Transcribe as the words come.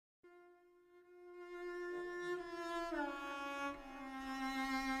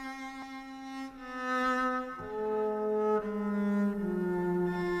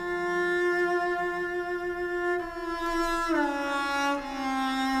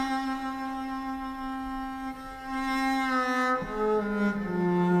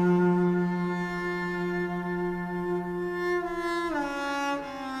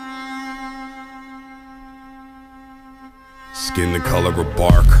Skin the color of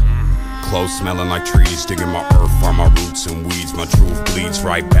bark, clothes smelling like trees, digging my earth, find my roots and weeds. My truth bleeds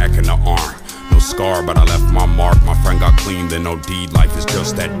right back in the arm. No scar, but I left my mark. My friend got clean, then no deed. Life is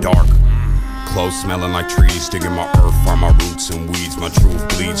just that dark. Clothes smelling like trees, digging my earth, find my roots and weeds. My truth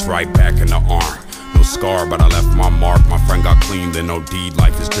bleeds right back in the arm. No scar, but I left my mark. My friend got clean, then no deed.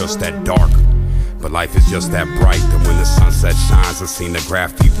 Life is just that dark. But life is just that bright, that when the sunset shines, I seen the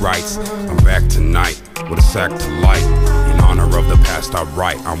graffiti writes. I'm back tonight, with a sack to light. In honor of the past I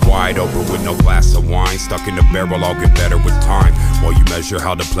write. I'm wide open with no glass of wine. Stuck in the barrel, I'll get better with time. While you measure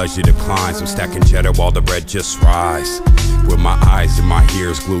how the pleasure declines, I'm stacking cheddar while the bread just rise. With my eyes and my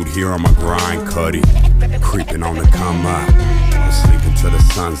ears glued here on my grind, Cuddy creeping on the come up. I'm sleeping till the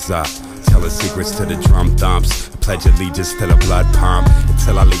sun's up, telling secrets to the drum thumps. I pledge allegiance to the blood pump,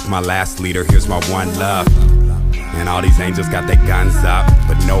 until I leak my last leader. Here's my one love. And all these angels got their guns up,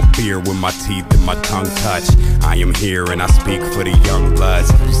 but no fear when my teeth and my tongue touch. I am here and I speak for the young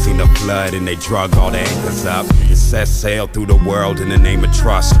bloods. You seen the flood and they drug all the anchors up. It set sail through the world in the name of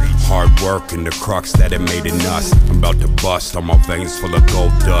trust. Hard work and the crux that it made in us. I'm about to bust, on my veins full of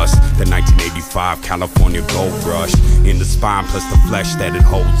gold dust. The 1985 California gold rush, in the spine plus the flesh that it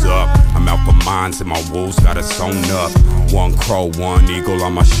holds up. I'm out for mines and my wolves got it sewn up. One crow, one eagle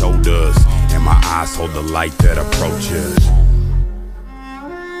on my shoulders, and my eyes hold the light that approaches.